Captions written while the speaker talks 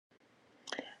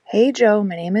Hey Joe,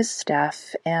 my name is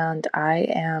Steph, and I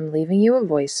am leaving you a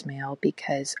voicemail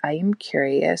because I am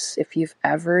curious if you've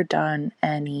ever done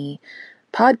any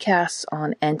podcasts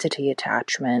on entity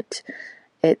attachment.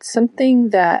 It's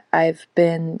something that I've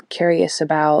been curious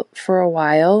about for a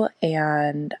while,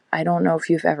 and I don't know if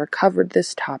you've ever covered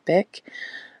this topic,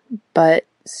 but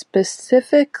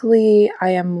specifically,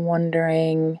 I am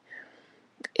wondering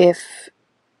if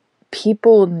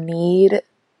people need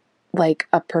like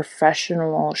a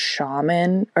professional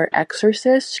shaman or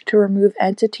exorcist to remove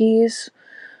entities,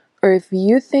 or if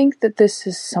you think that this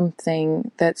is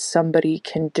something that somebody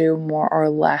can do more or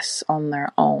less on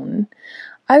their own.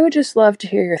 I would just love to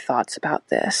hear your thoughts about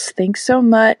this. Thanks so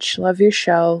much. Love your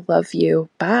show. Love you.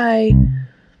 Bye.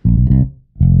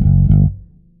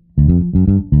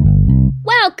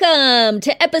 Welcome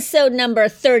to episode number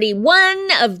 31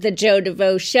 of the Joe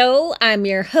DeVoe Show. I'm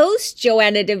your host,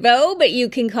 Joanna DeVoe, but you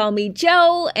can call me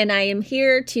Joe, and I am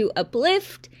here to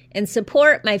uplift and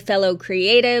support my fellow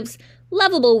creatives,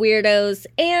 lovable weirdos,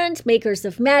 and makers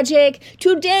of magic,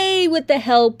 today with the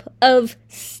help of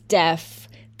Steph.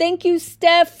 Thank you,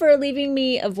 Steph, for leaving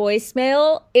me a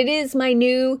voicemail. It is my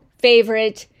new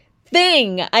favorite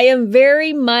thing. I am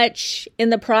very much in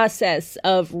the process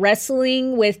of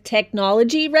wrestling with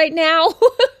technology right now.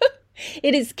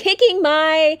 It is kicking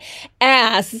my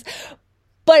ass.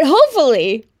 But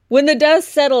hopefully, when the dust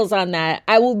settles on that,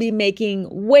 I will be making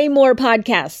way more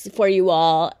podcasts for you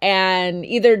all, and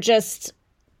either just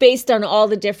based on all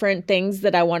the different things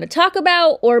that I want to talk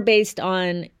about or based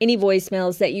on any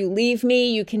voicemails that you leave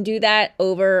me. You can do that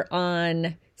over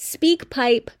on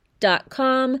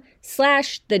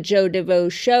speakpipe.com/The Joe DeVoe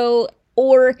Show,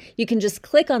 or you can just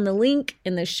click on the link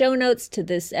in the show notes to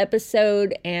this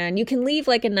episode and you can leave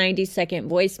like a 90-second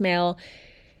voicemail.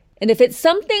 And if it's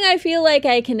something I feel like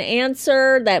I can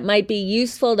answer that might be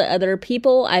useful to other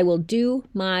people, I will do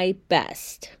my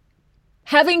best.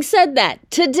 Having said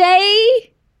that,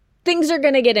 today things are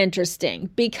going to get interesting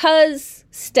because,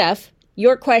 Steph,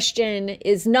 your question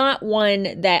is not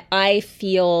one that I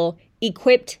feel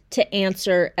equipped to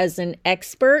answer as an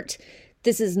expert.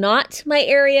 This is not my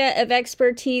area of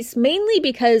expertise, mainly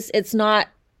because it's not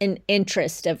an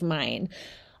interest of mine.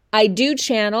 I do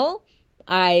channel,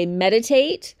 I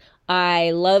meditate, I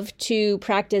love to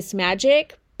practice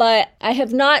magic, but I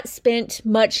have not spent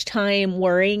much time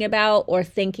worrying about or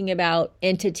thinking about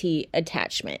entity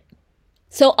attachment.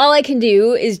 So all I can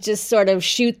do is just sort of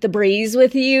shoot the breeze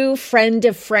with you, friend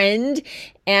to friend,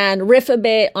 and riff a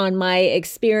bit on my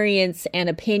experience and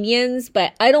opinions.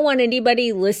 But I don't want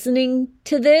anybody listening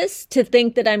to this to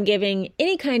think that I'm giving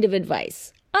any kind of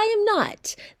advice. I am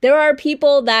not. There are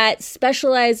people that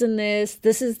specialize in this.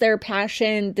 This is their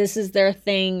passion. This is their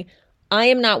thing. I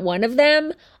am not one of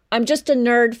them. I'm just a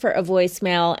nerd for a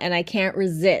voicemail, and I can't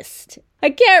resist.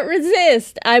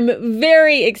 I'm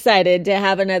very excited to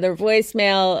have another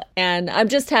voicemail, and I'm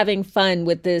just having fun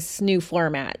with this new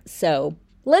format. So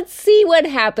let's see what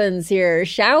happens here,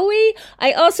 shall we?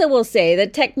 I also will say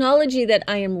that technology that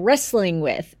I am wrestling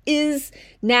with is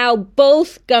now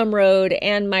both Gumroad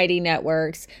and Mighty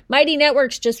Networks. Mighty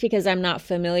Networks just because I'm not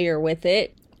familiar with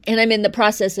it, and I'm in the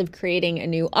process of creating a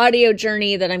new audio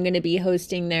journey that I'm going to be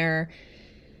hosting there.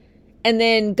 And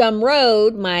then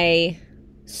Gumroad, my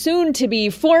soon-to-be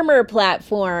former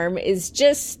platform, is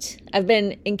just, I've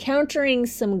been encountering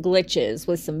some glitches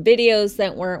with some videos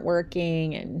that weren't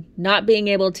working and not being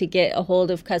able to get a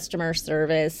hold of customer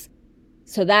service.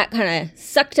 So that kind of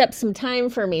sucked up some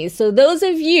time for me. So those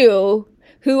of you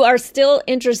who are still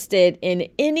interested in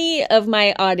any of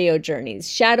my audio journeys,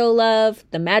 Shadow Love,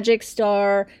 The Magic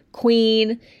Star,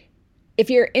 Queen, if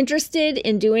you're interested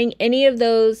in doing any of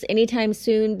those anytime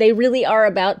soon, they really are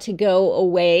about to go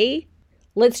away.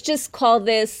 Let's just call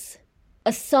this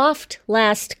a soft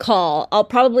last call. I'll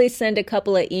probably send a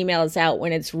couple of emails out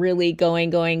when it's really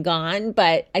gone,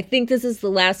 but I think this is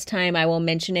the last time I will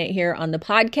mention it here on the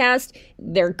podcast.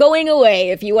 They're going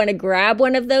away. If you want to grab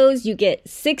one of those, you get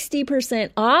 60%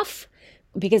 off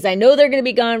because I know they're going to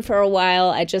be gone for a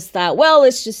while. I just thought, well,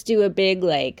 let's just do a big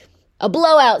a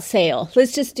blowout sale.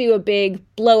 Let's just do a big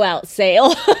blowout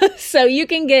sale. So you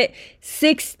can get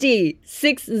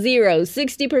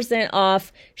 60%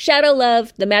 off Shadow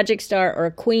Love, The Magic Star,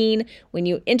 or Queen when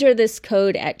you enter this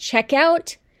code at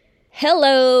checkout.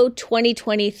 Hello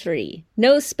 2023.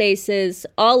 No spaces,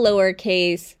 all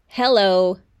lowercase.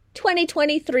 Hello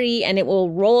 2023, and it will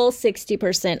roll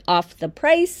 60% off the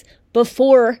price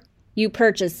before you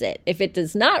purchase it. If it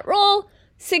does not roll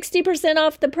 60%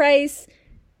 off the price,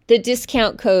 the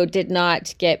discount code did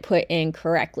not get put in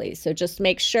correctly. So just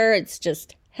make sure it's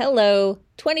just hello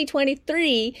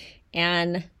 2023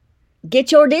 and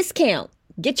get your discount.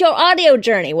 get your audio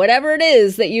journey, whatever it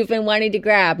is that you've been wanting to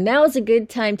grab. Now is a good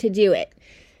time to do it.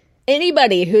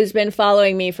 Anybody who's been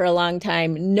following me for a long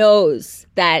time knows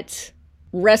that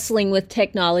wrestling with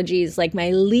technology is like my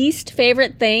least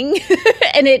favorite thing.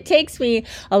 And it takes me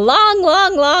a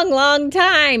long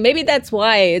time. Maybe that's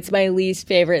why it's my least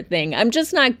favorite thing. I'm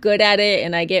just not good at it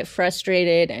and I get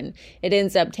frustrated and it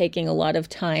ends up taking a lot of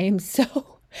time. So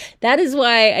that is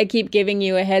why I keep giving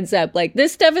you a heads up. Like,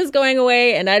 this stuff is going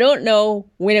away and I don't know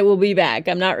when it will be back.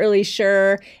 I'm not really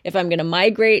sure if I'm going to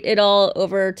migrate it all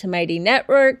over to Mighty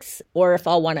Networks or if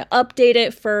I'll want to update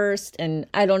it first. And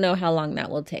I don't know how long that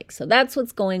will take. So that's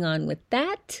what's going on with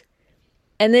that.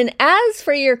 And then as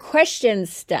for your question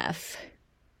stuff,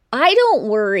 I don't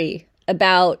worry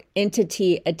about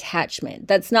entity attachment.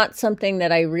 That's not something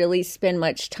that I really spend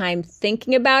much time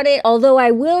thinking about it. Although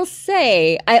I will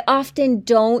say I often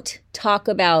don't talk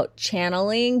about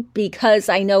channeling because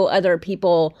I know other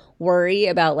people worry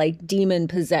about like demon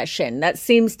possession. That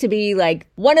seems to be like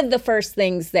one of the first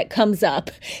things that comes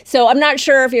up. So I'm not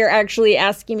sure if you're actually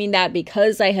asking me that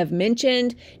because I have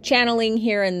mentioned channeling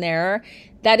here and there.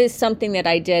 That is something that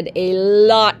I did a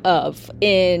lot of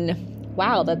in...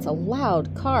 Wow, that's a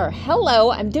loud car.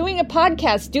 Hello, I'm doing a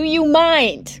podcast. Do you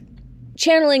mind?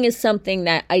 Channeling is something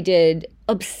that I did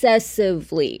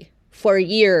obsessively for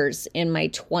years in my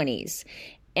 20s.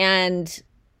 And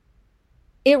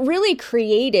it really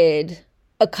created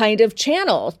a kind of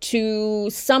channel to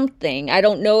something. I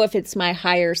don't know if it's my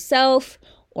higher self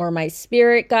or my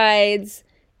spirit guides.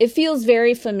 It feels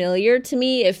very familiar to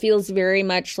me. It feels very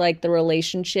much like the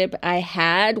relationship I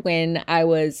had when I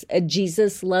was a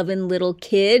Jesus-loving little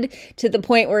kid, to the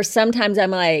point where sometimes I'm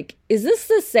like, is this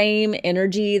the same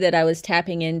energy that I was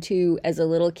tapping into as a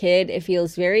little kid? It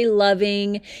feels very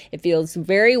loving. It feels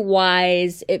very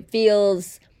wise. It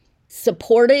feels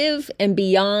supportive and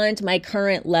beyond my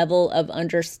current level of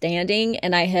understanding,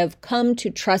 and I have come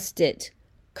to trust it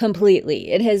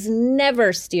completely. It has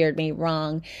never steered me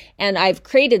wrong. And I've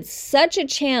created such a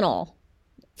channel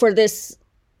for this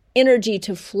energy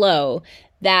to flow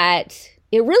that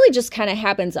it really just kind of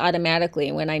happens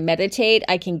automatically. When I meditate,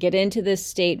 I can get into this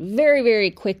state very,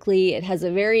 very quickly. It has a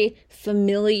very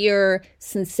familiar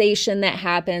sensation that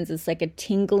happens. It's like a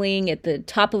tingling at the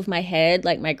top of my head,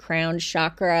 like my crown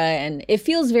chakra, and it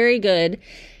feels very good.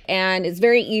 And it's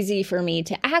very easy for me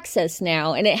to access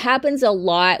now. And it happens a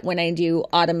lot when I do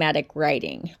automatic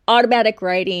writing. Automatic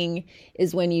writing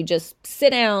is when you just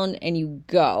sit down and you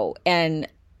go. And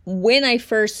when I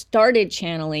first started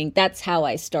channeling, that's how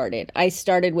I started. I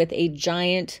started with a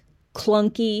giant,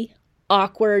 clunky,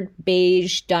 awkward,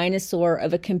 beige dinosaur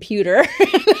of a computer.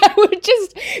 I would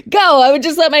just go. I would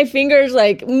just let my fingers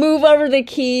like move over the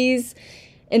keys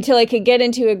until I could get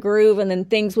into a groove, and then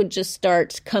things would just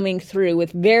start coming through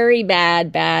with very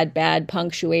bad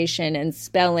punctuation and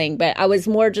spelling. But I was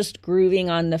more just grooving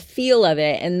on the feel of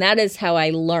it, and that is how I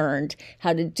learned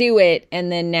how to do it.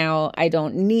 And then now I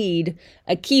don't need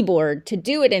a keyboard to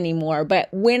do it anymore. But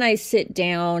when I sit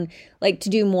down, like to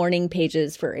do morning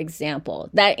pages, for example,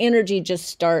 that energy just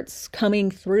starts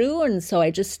coming through. And so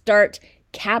I just start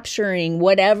capturing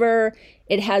whatever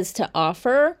it has to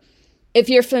offer. If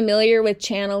you're familiar with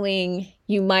channeling,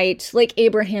 you might, like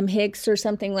Abraham Hicks or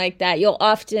something like that, you'll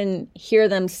often hear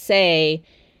them say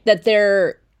that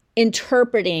they're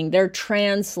interpreting, they're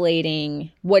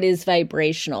translating what is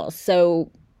vibrational.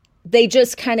 So they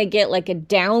just kind of get like a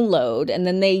download, and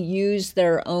then they use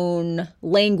their own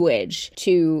language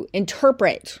to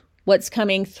interpret what's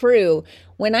coming through.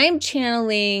 When I'm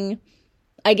channeling,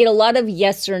 I get a lot of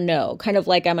yes or no, kind of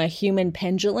like I'm a human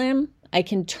pendulum. I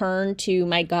can turn to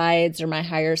my guides or my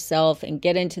higher self and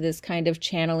get into this kind of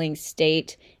channeling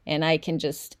state. And I can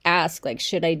just ask, like,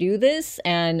 should I do this?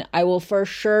 And I will for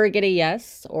sure get a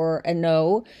yes or a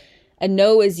no. A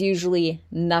no is usually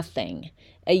nothing.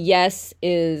 A yes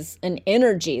is an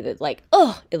energy that like,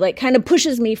 oh, it like kind of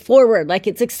pushes me forward. Like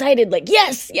it's excited, like,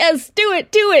 yes, do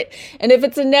it. And if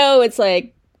it's a no, it's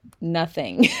like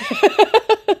nothing.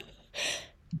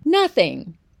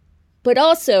 Nothing. But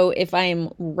also, if I'm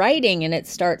writing and it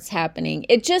starts happening,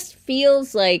 it just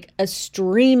feels like a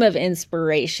stream of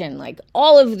inspiration. Like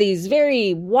all of these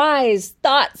very wise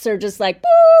thoughts are just like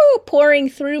pouring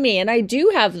through me. And I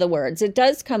do have the words. It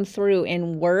does come through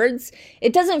in words.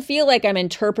 It doesn't feel like I'm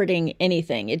interpreting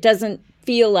anything. It doesn't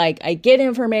feel like I get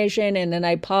information and then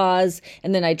I pause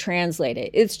and then I translate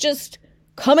it. It's just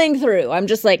coming through. I'm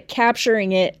just like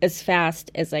capturing it as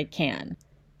fast as I can.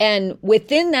 And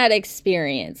within that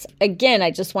experience, again,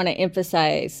 I just want to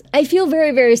emphasize, I feel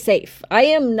very, very safe. I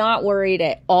am not worried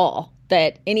at all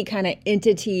that any kind of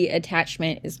entity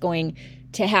attachment is going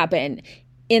to happen.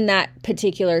 in that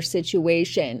particular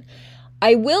situation.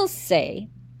 I will say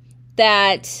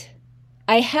that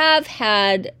I have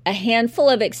had a handful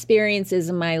of experiences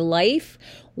in my life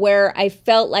where I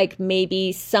felt like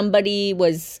maybe somebody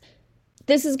was,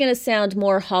 this is going to sound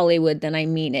more Hollywood than I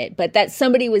mean it, but that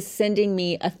somebody was sending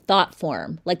me a thought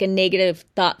form, like a negative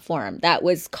thought form that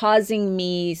was causing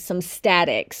me some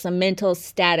static, some mental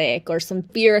static, or some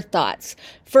fear thoughts.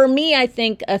 For me, I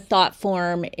think a thought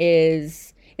form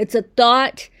it's a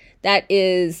thought that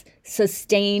is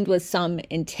sustained with some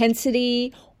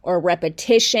intensity or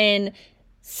repetition.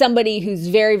 Somebody who's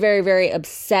very, very, very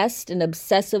obsessed and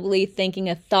obsessively thinking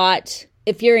a thought.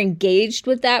 If you're engaged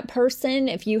with that person,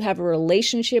 if you have a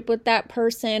relationship with that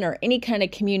person or any kind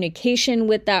of communication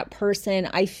with that person,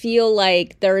 I feel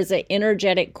like there is an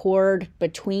energetic cord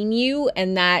between you,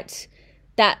 and that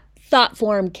thought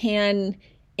form can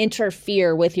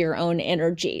interfere with your own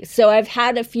energy. So I've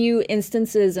had a few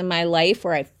instances in my life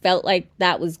where I felt like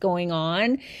that was going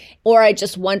on, or I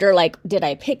just wonder, like, did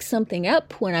I pick something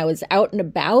up when I was out and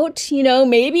about? You know,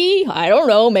 maybe, I don't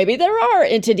know, maybe there are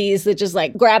entities that just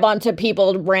like grab onto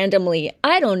people randomly.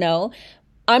 I don't know.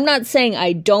 I'm not saying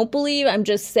I don't believe, I'm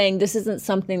just saying this isn't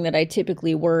something that I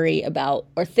typically worry about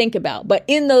or think about. But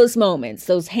in those moments,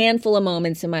 those handful of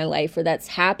moments in my life where that's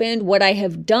happened, what I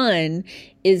have done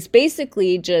is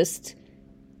basically just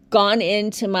gone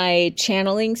into my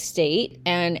channeling state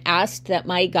and asked that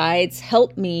my guides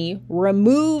help me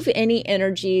remove any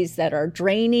energies that are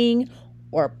draining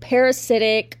or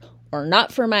parasitic or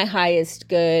not for my highest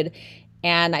good.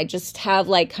 And I just have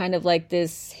like kind of like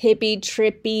this hippie,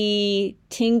 trippy,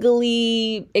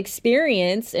 tingly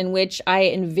experience in which I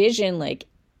envision like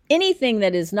anything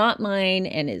that is not mine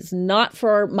and is not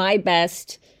for my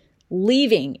best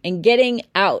leaving and getting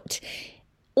out.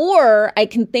 Or I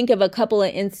can think of a couple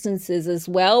of instances as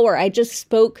well where I just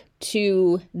spoke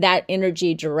to that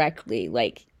energy directly,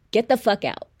 like, get the fuck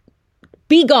out.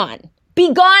 Be gone.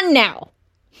 Be gone now.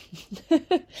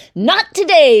 Not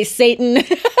today, Satan.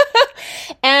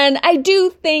 And I do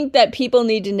think that people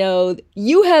need to know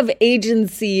you have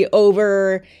agency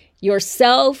over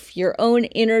yourself, your own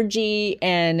energy,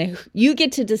 and you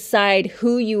get to decide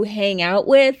who you hang out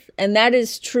with. And that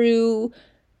is true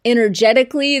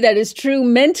energetically, that is true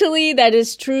mentally, that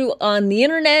is true on the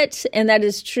internet, and that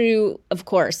is true, of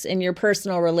course, in your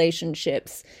personal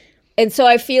relationships. And so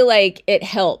I feel like it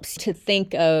helps to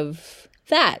think of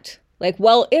that. Like,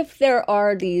 well, if there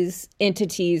are these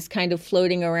entities kind of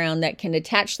floating around that can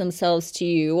attach themselves to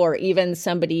you, or even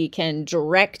somebody can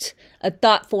direct a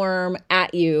thought form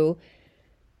at you,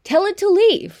 tell it to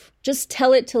leave. Just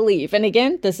tell it to leave. And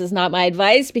again, this is not my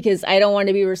advice because I don't want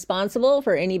to be responsible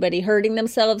for anybody hurting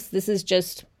themselves. This is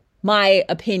just my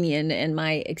opinion and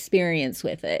my experience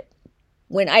with it.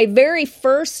 When I very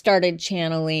first started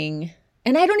channeling,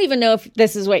 and I don't even know if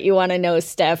this is what you want to know,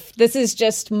 Steph. This is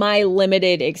just my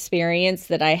limited experience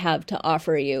that I have to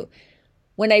offer you.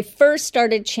 When I first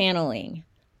started channeling,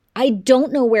 I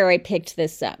don't know where I picked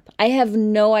this up. I have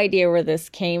no idea where this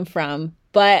came from,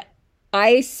 but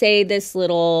I say this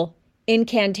little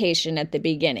incantation at the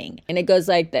beginning, and it goes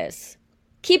like this.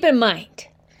 Keep in mind,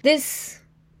 it's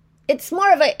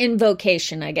more of an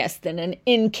invocation, I guess, than an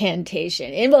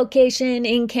incantation. Invocation,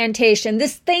 incantation,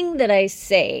 this thing that I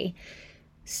say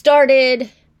started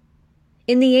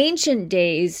in the ancient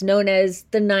days known as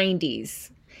the 90s.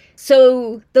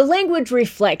 So the language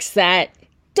reflects that.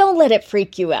 Don't let it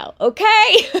freak you out,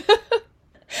 okay?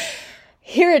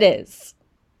 Here it is.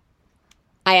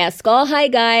 I ask all high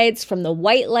guides from the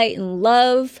white light and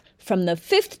love, from the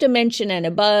fifth dimension and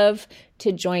above,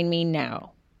 to join me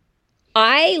now.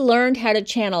 I learned how to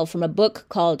channel from a book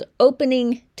called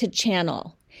Opening to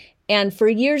Channel. And for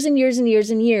years and years and years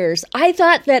and years, I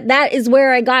thought that that is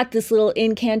where I got this little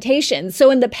incantation. So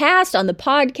in the past, on the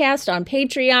podcast, on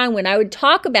Patreon, when I would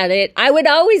talk about it, I would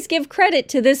always give credit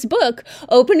to this book,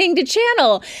 Opening to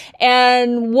Channel.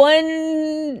 And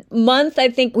one month, I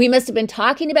think we must have been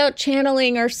talking about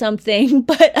channeling or something,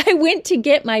 but I went to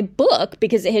get my book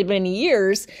because it had been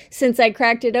years since I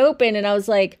cracked it open. And I was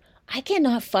like, I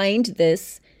cannot find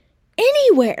this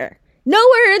anywhere.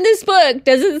 Nowhere in this book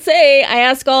does it say, I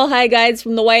ask all high guides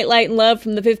from the white light and love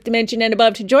from the fifth dimension and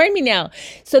above to join me now.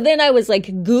 So then I was like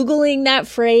Googling that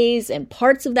phrase and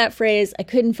parts of that phrase. I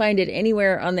couldn't find it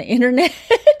anywhere on the internet.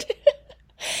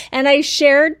 And I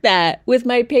shared that with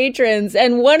my patrons.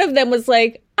 And one of them was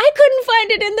like, I couldn't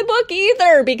find it in the book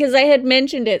either because I had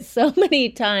mentioned it so many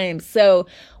times. So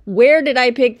where did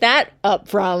I pick that up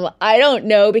from? I don't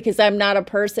know, because I'm not a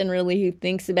person really who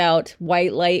thinks about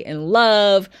white light and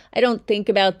love. I don't think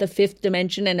about the fifth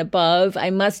dimension and above. I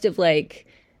must have like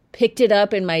picked it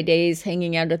up in my days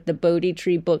hanging out at the Bodhi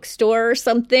Tree bookstore or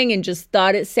something and just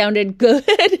thought it sounded good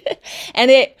and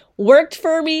it worked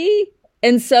for me.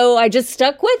 And so I just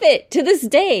stuck with it to this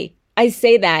day. I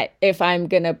say that if I'm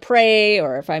going to pray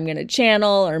or if I'm going to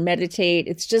channel or meditate.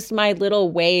 It's just my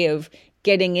little way of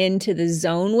getting into the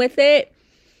zone with it.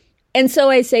 And so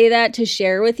I say that to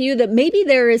share with you that maybe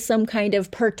there is some kind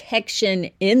of protection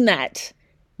in that.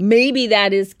 Maybe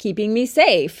that is keeping me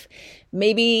safe.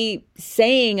 Maybe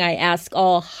saying I ask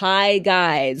all high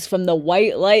guides from the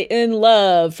white light and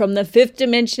love, from the fifth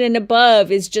dimension and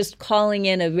above, is just calling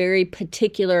in a very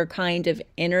particular kind of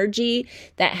energy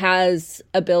that has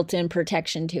a built-in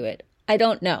protection to it. I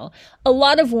don't know. A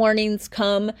lot of warnings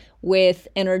come with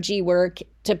energy work,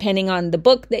 depending on the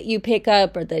book that you pick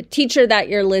up or the teacher that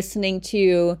you're listening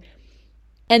to.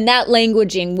 And that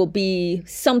languaging will be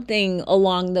something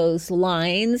along those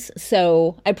lines.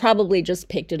 So I probably just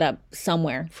picked it up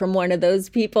somewhere from one of those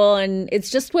people. And it's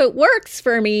just what works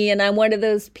for me. And I'm one of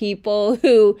those people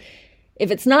who,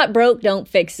 if it's not broke, don't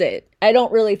fix it. I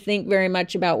don't really think very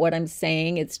much about what I'm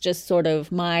saying. It's just sort of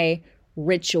my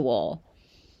ritual.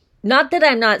 Not that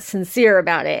I'm not sincere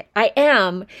about it. I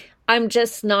am. I'm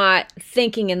just not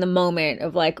thinking in the moment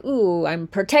of like, ooh, I'm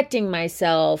protecting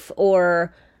myself,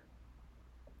 or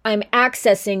I'm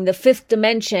accessing the fifth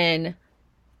dimension.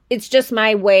 It's just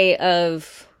my way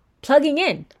of plugging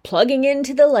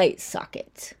into the light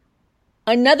socket.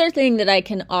 Another thing that I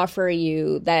can offer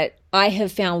you that I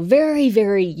have found very,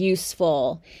 very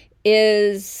useful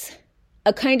is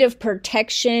a kind of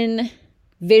protection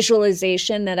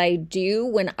visualization that I do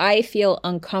when I feel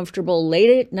uncomfortable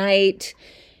late at night.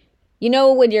 You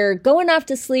know, when you're going off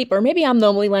to sleep, or maybe I'm the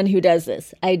only one who does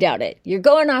this. I doubt it. You're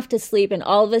going off to sleep and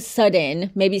all of a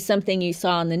sudden, maybe something you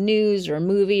saw on the news or a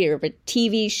movie or a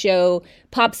TV show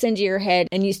pops into your head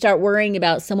and you start worrying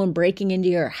about someone breaking into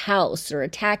your house or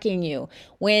attacking you.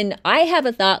 When I have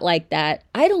a thought like that,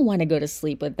 I don't want to go to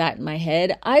sleep with that in my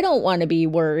head. I don't want to be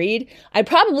worried. I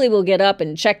probably will get up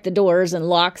and check the doors and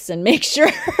locks and make sure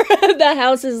the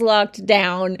house is locked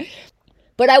down.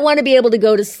 But I want to be able to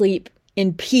go to sleep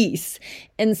in peace.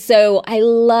 And so I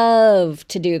love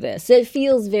to do this. It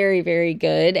feels very, very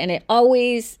good. And it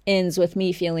always ends with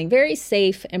me feeling very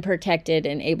safe and protected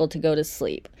and able to go to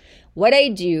sleep. What I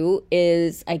do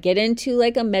is I get into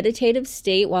like a meditative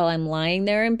state while I'm lying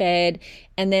there in bed.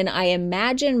 And then I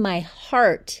imagine my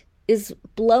heart is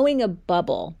blowing a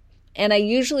bubble. And I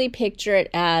usually picture it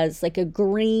as like a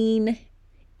green,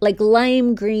 like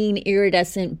lime green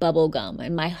iridescent bubble gum.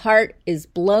 And my heart is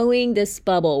blowing this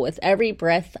bubble with every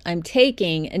breath I'm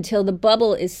taking until the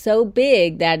bubble is so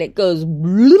big that it goes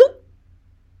bloop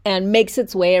and makes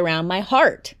its way around my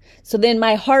heart. So then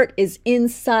my heart is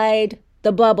inside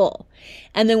the bubble.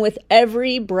 And then with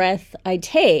every breath I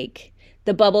take,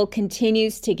 the bubble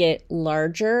continues to get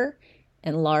larger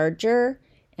and larger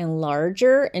and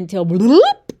larger until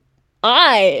bloop,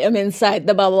 I am inside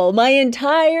the bubble. My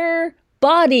entire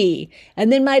body,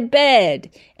 and then my bed,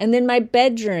 and then my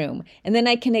bedroom, and then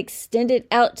I can extend it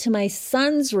out to my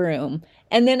son's room,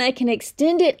 and then I can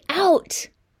extend it out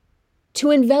to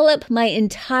envelop my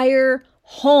entire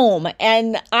home.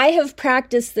 And I have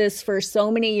practiced this for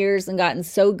so many years and gotten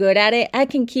so good at it. I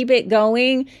can keep it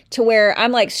going to where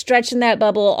I'm like stretching that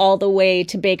bubble all the way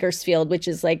to Bakersfield, which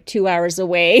is like 2 hours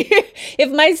away.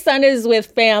 If my son is with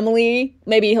family,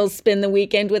 maybe he'll spend the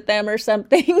weekend with them or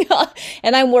something.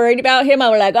 And I'm worried about him.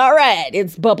 I'm like, all right,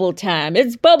 it's bubble time.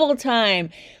 It's bubble time.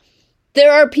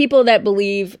 There are people that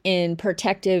believe in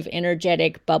protective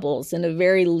energetic bubbles in a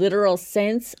very literal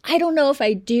sense. I don't know if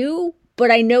I do, but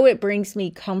I know it brings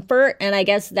me comfort, and I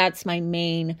guess that's my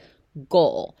main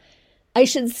goal. I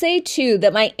should say, too,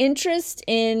 that my interest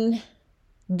in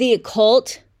the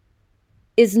occult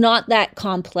is not that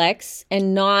complex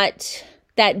and not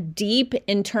that deep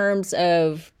in terms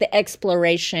of the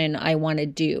exploration I want to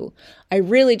do. I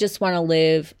really just want to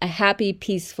live a happy,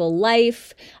 peaceful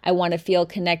life. I want to feel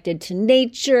connected to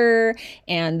nature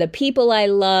and the people I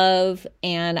love,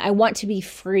 and I want to be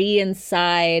free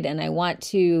inside, and I want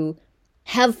to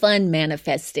have fun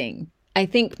manifesting. I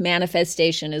think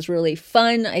manifestation is really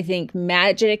fun. I think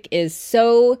magic is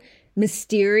so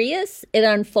mysterious. It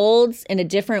unfolds in a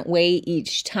different way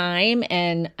each time,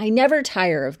 and I never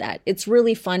tire of that. It's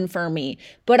really fun for me,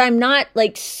 but I'm not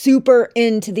like super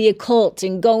into the occult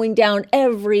and going down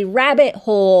every rabbit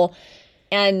hole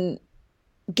and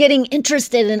getting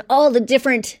interested in all the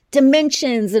different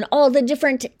dimensions and all the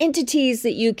different entities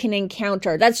that you can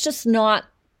encounter. That's just not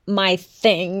my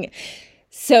thing.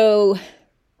 So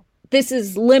this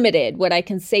is limited, what I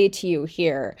can say to you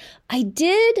here. I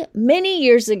did many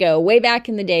years ago, way back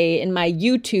in the day, in my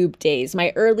YouTube days,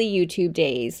 my early YouTube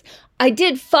days, I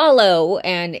did follow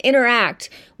and interact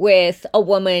with a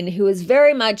woman who was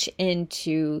very much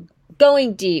into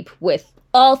going deep with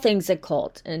all things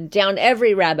occult and down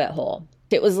every rabbit hole.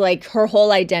 It was like her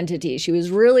whole identity. She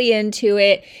was really into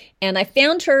it, and I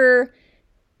found her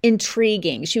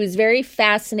intriguing. She was very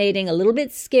fascinating, a little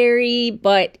bit scary,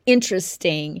 but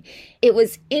interesting. It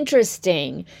was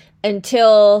interesting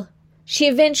until she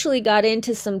eventually got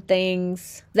into some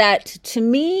things that, to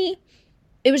me,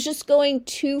 it was just going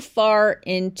too far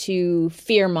into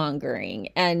fear-mongering,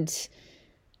 and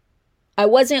I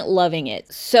wasn't loving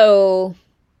it. So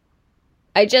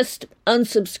I just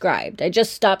unsubscribed. I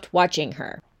just stopped watching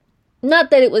her. Not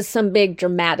that it was some big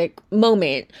dramatic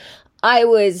moment. I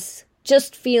was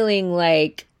just feeling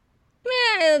like,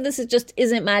 this just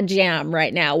isn't my jam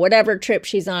right now. Whatever trip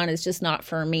she's on is just not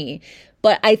for me.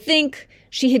 But I think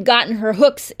she had gotten her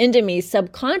hooks into me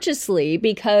subconsciously,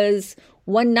 because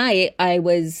one night I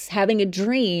was having a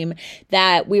dream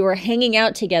that we were hanging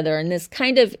out together in this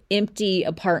kind of empty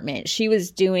apartment. She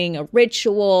was doing a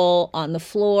ritual on the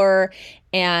floor,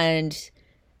 and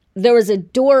there was a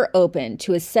door open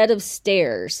to a set of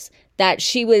stairs that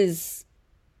she was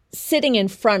sitting in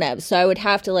front of. So I would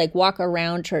have to like walk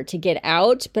around her to get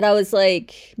out. But I was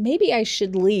like, maybe I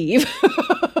should leave.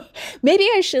 Maybe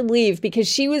I should leave, because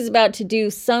she was about to do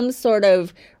some sort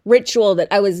of ritual that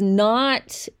I was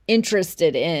not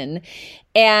interested in.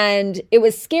 And it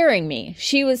was scaring me.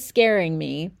 She was scaring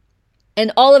me.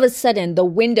 And all of a sudden, the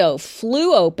window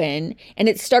flew open and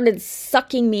it started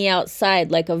sucking me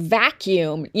outside like a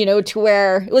vacuum, to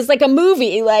where it was like a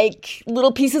movie, like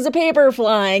little pieces of paper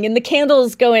flying and the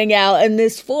candles going out and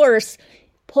this force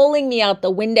pulling me out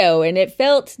the window. And it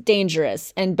felt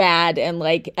dangerous and bad. And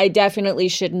like, I definitely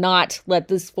should not let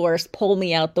this force pull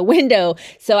me out the window.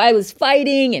 So I was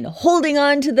fighting and holding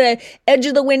on to the edge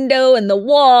of the window and the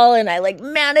wall. And I like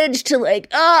managed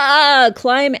to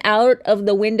climb out of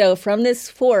the window from this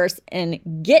force and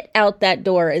get out that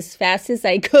door as fast as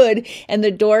I could. And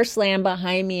the door slammed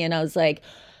behind me. And I was like,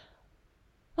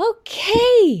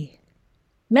 okay,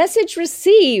 message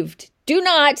received. Do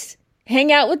not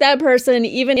hang out with that person,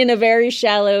 even in a very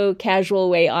shallow, casual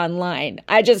way online.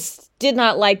 I just did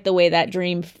not like the way that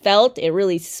dream felt. It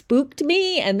really spooked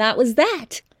me, and that was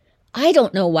that. I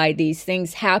don't know why these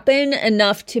things happen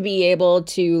enough to be able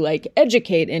to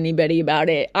educate anybody about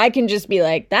it. I can just be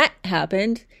like, that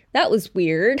happened. That was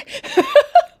weird.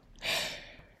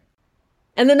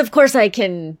 And then, of course, I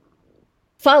can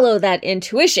follow that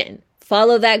intuition.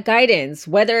 Follow that guidance,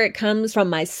 whether it comes from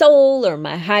my soul or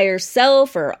my higher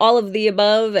self or all of the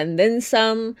above and then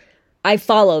some. I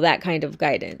follow that kind of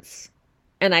guidance.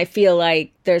 And I feel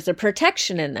like there's a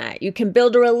protection in that. You can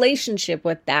build a relationship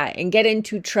with that and get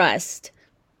into trust.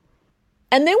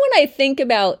 And then when I think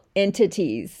about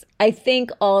entities, I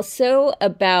think also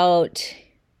about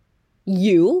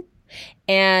you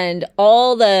and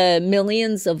all the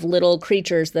millions of little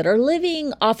creatures that are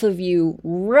living off of you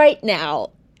right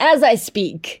now. As I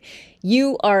speak,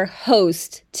 you are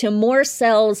host to more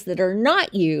cells that are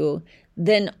not you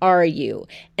than are you.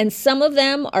 And some of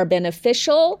them are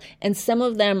beneficial and some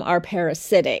of them are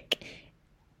parasitic.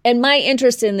 And my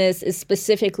interest in this is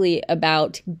specifically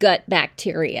about gut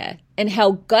bacteria and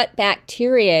how gut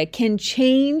bacteria can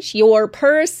change your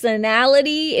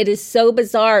personality. It is so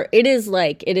bizarre. It is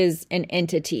an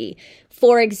entity.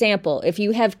 For example, if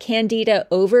you have candida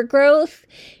overgrowth,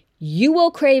 you will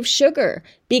crave sugar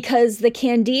because the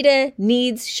candida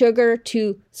needs sugar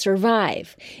to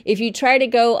survive. If you try to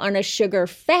go on a sugar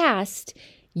fast,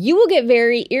 you will get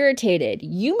very irritated.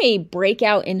 You may break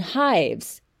out in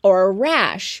hives or a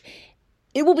rash.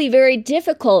 It will be very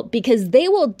difficult because they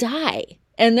will die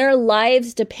and their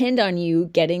lives depend on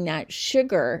you getting that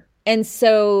sugar. And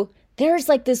so there's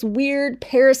this weird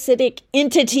parasitic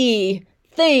entity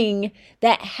thing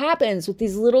that happens with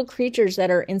these little creatures that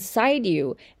are inside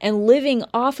you and living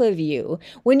off of you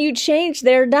when you change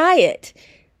their diet.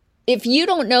 If you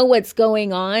don't know what's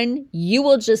going on, you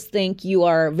will just think you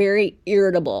are very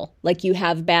irritable, like you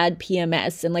have bad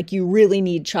PMS and you really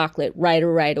need chocolate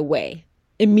right away,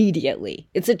 immediately.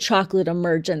 It's a chocolate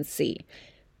emergency.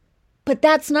 But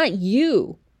that's not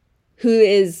you who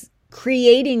is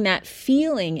creating that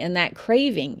feeling and that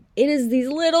craving. It is these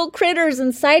little critters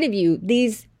inside of you,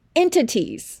 these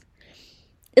entities.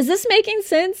 Is this making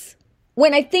sense?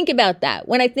 When I think about that,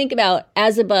 when I think about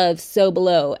as above, so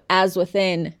below, as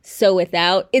within, so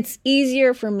without, it's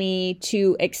easier for me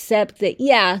to accept that,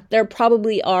 yeah, there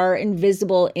probably are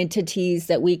invisible entities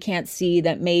that we can't see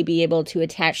that may be able to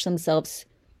attach themselves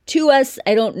to us,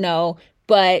 I don't know,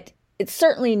 but it's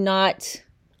certainly not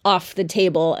off the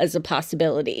table as a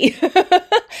possibility.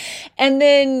 And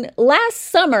then last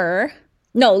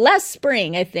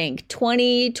spring, I think,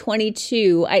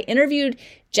 2022, I interviewed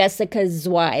Jessica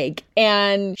Zweig,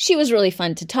 and she was really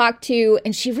fun to talk to,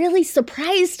 and she really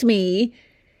surprised me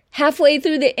halfway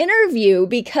through the interview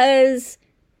because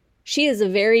she is a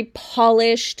very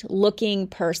polished looking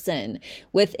person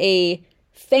with a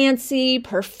fancy,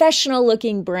 professional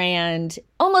looking brand,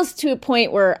 almost to a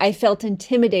point where I felt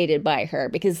intimidated by her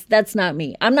because that's not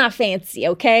me. I'm not fancy,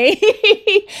 okay?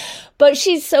 But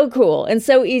she's so cool and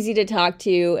so easy to talk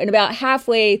to. And about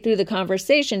halfway through the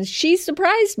conversation, she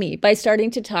surprised me by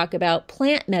starting to talk about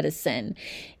plant medicine.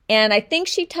 And I think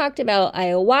she talked about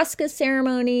ayahuasca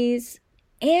ceremonies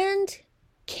and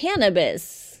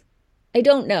cannabis. I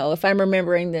don't know if I'm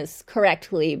remembering this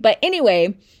correctly, but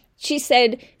anyway, she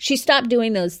said she stopped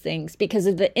doing those things because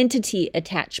of the entity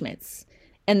attachments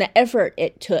and the effort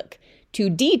it took to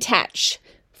detach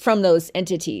from those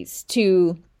entities,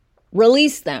 to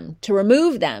release them, to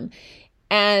remove them.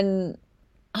 And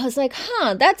I was like,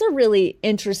 that's a really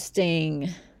interesting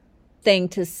thing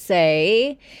to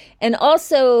say. And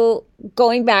also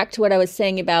going back to what I was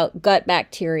saying about gut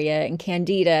bacteria and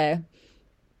candida,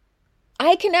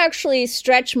 I can actually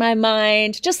stretch my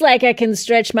mind, just like I can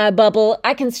stretch my bubble.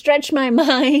 I can stretch my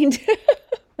mind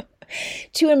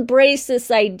to embrace this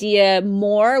idea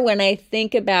more when I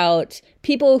think about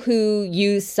people who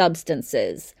use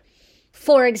substances.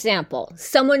 For example,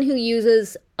 someone who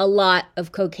uses a lot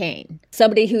of cocaine,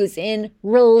 somebody who's in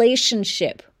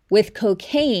relationship with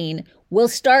cocaine will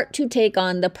start to take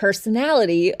on the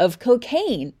personality of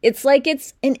cocaine. It's like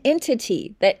it's an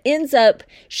entity that ends up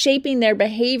shaping their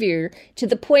behavior to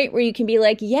the point where you can be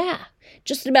like, yeah,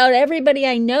 just about everybody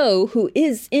I know who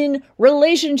is in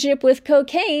relationship with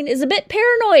cocaine is a bit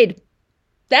paranoid.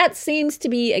 That seems to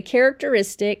be a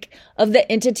characteristic of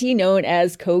the entity known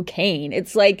as cocaine.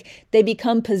 It's like they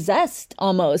become possessed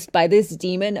almost by this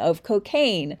demon of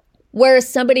cocaine. Whereas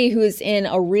somebody who's in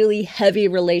a really heavy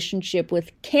relationship with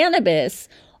cannabis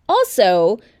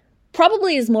also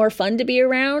probably is more fun to be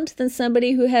around than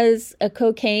somebody who has a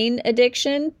cocaine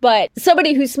addiction. But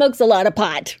somebody who smokes a lot of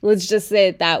pot, let's just say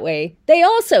it that way, they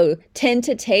also tend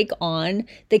to take on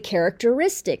the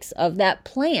characteristics of that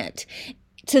plant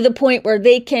to the point where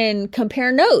they can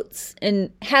compare notes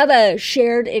and have a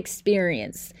shared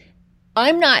experience.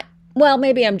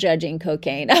 Maybe I'm judging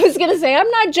cocaine. I was going to say, I'm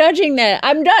not judging that.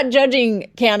 I'm not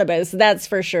judging cannabis, that's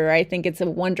for sure. I think it's a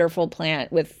wonderful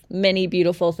plant with many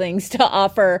beautiful things to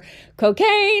offer.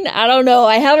 Cocaine, I don't know.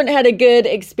 I haven't had a good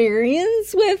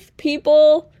experience with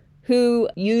people who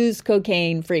use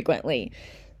cocaine frequently.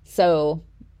 So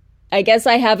I guess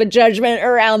I have a judgment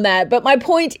around that. But my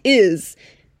point is,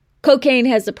 cocaine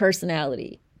has a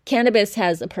personality. Cannabis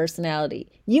has a personality.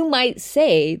 You might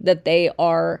say that they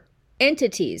are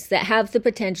entities that have the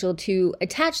potential to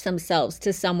attach themselves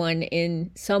to someone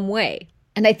in some way.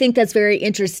 And I think that's very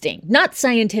interesting. Not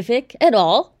scientific at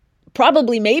all.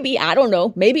 Probably, maybe, I don't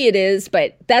know. Maybe it is,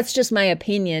 but that's just my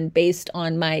opinion based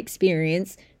on my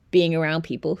experience being around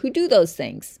people who do those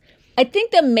things. I think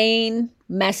the main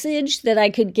message that I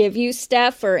could give you,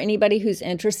 Steph, or anybody who's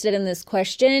interested in this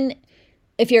question,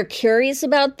 if you're curious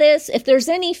about this, if there's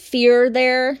any fear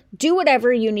there, do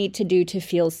whatever you need to do to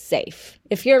feel safe.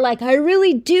 If you're like, I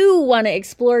really do want to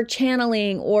explore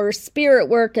channeling or spirit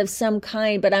work of some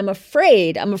kind, but I'm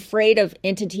afraid of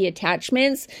entity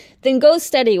attachments, then go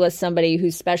study with somebody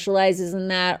who specializes in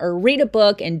that, or read a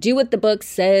book and do what the book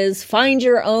says. Find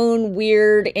your own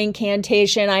weird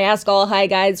incantation. I ask all high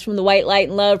guides from the white light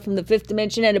and love from the fifth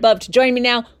dimension and above to join me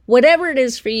now. Whatever it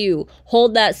is for you,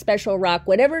 hold that special rock,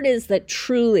 whatever it is that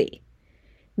truly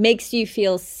makes you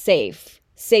feel safe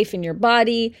in your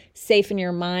body, safe in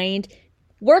your mind.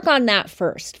 Work on that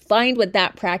first. Find what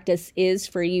that practice is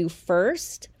for you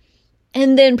first,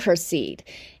 and then proceed.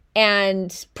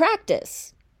 And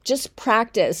practice. Just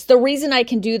practice. The reason I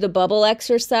can do the bubble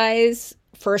exercise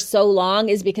for so long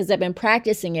is because I've been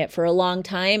practicing it for a long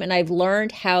time, and I've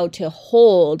learned how to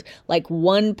hold like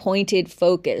one pointed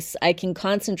focus. I can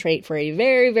concentrate for a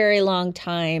very, very long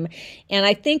time. And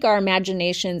I think our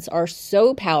imaginations are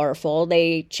so powerful.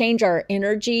 They change our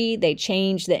energy. They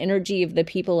change the energy of the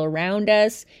people around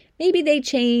us. Maybe they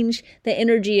change the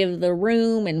energy of the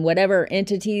room and whatever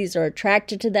entities are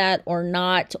attracted to that or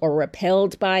not, or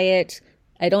repelled by it.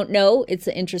 I don't know. It's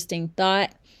an interesting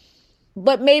thought.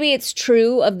 But maybe it's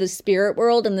true of the spirit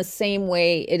world in the same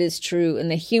way it is true in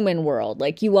the human world.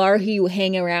 Like, you are who you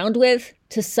hang around with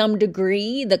to some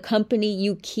degree. The company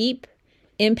you keep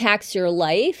impacts your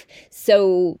life.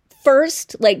 So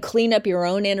first, like, clean up your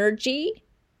own energy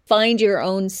find your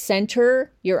own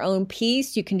center, your own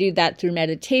peace. You can do that through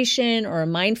meditation or a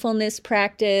mindfulness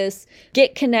practice.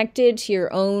 Get connected to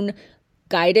your own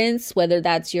guidance, whether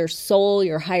that's your soul,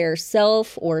 your higher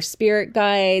self, or spirit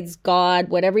guides, God,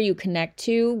 whatever you connect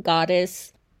to,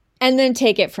 goddess, and then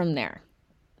take it from there.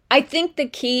 I think the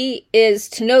key is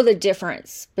to know the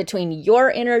difference between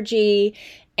your energy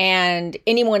and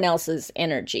anyone else's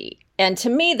energy. And to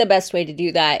me, the best way to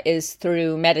do that is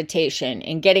through meditation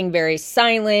and getting very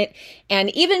silent and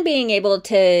even being able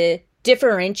to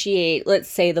differentiate, let's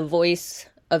say, the voice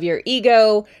of your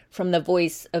ego from the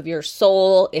voice of your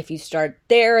soul. If you start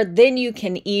there, then you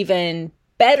can even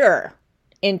better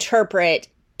interpret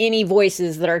any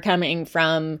voices that are coming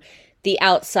from the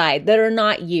outside that are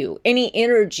not you, any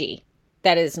energy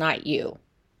that is not you.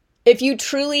 If you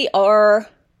truly are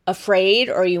afraid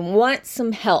or you want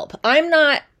some help, I'm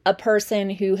not a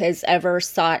person who has ever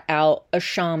sought out a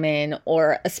shaman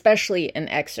or especially an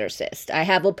exorcist. I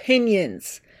have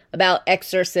opinions about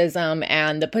exorcism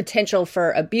and the potential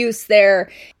for abuse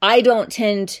there. I don't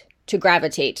tend to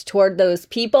gravitate toward those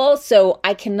people, so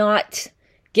I cannot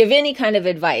give any kind of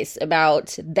advice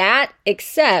about that,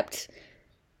 except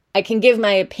I can give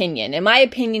my opinion. And my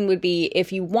opinion would be,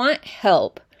 if you want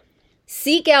help,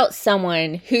 seek out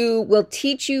someone who will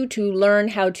teach you to learn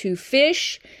how to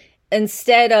fish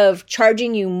instead of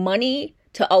charging you money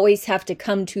to always have to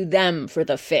come to them for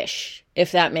the fish,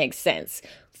 if that makes sense.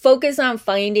 Focus on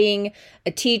finding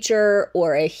a teacher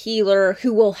or a healer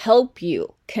who will help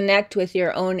you connect with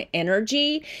your own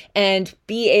energy and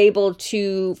be able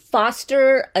to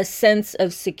foster a sense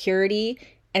of security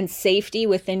and safety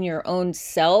within your own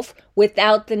self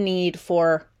without the need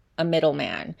for a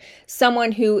middleman.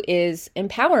 Someone who is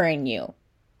empowering you,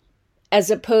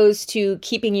 as opposed to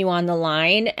keeping you on the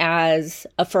line as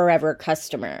a forever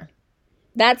customer.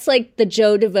 That's like the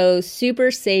Joe DeVoe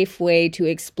super safe way to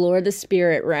explore the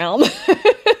spirit realm.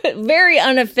 Very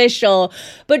unofficial,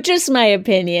 but just my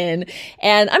opinion.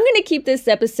 And I'm going to keep this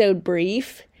episode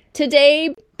brief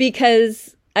today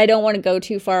because I don't want to go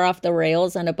too far off the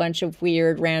rails on a bunch of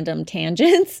weird random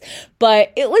tangents,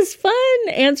 but it was fun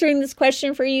answering this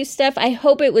question for you, Steph. I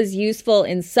hope it was useful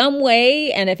in some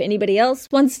way. And if anybody else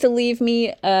wants to leave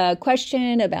me a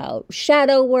question about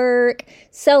shadow work,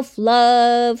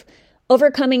 self-love,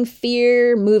 overcoming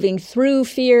fear, moving through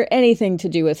fear, anything to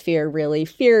do with fear, really.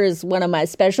 Fear is one of my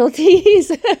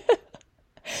specialties.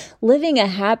 Living a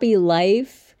happy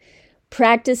life.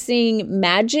 Practicing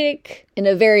magic in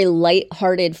a very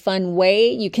light-hearted, fun way.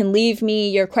 You can leave me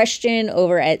your question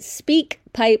over at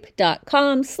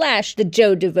speakpipe.com/The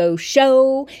Joe DeVoe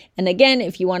Show. And again,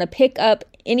 if you want to pick up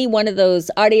any one of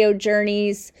those audio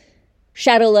journeys,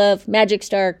 Shadow Love, Magic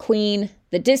Star, Queen,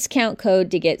 the discount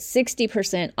code to get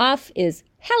 60% off is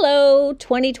Hello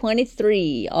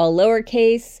 2023, all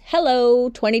lowercase, Hello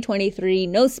 2023,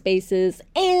 no spaces,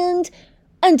 and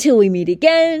until we meet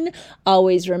again,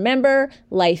 always remember,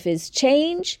 life is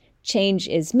change, change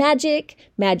is magic,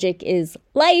 magic is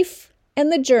life,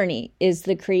 and the journey is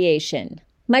the creation.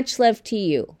 Much love to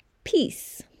you.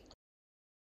 Peace.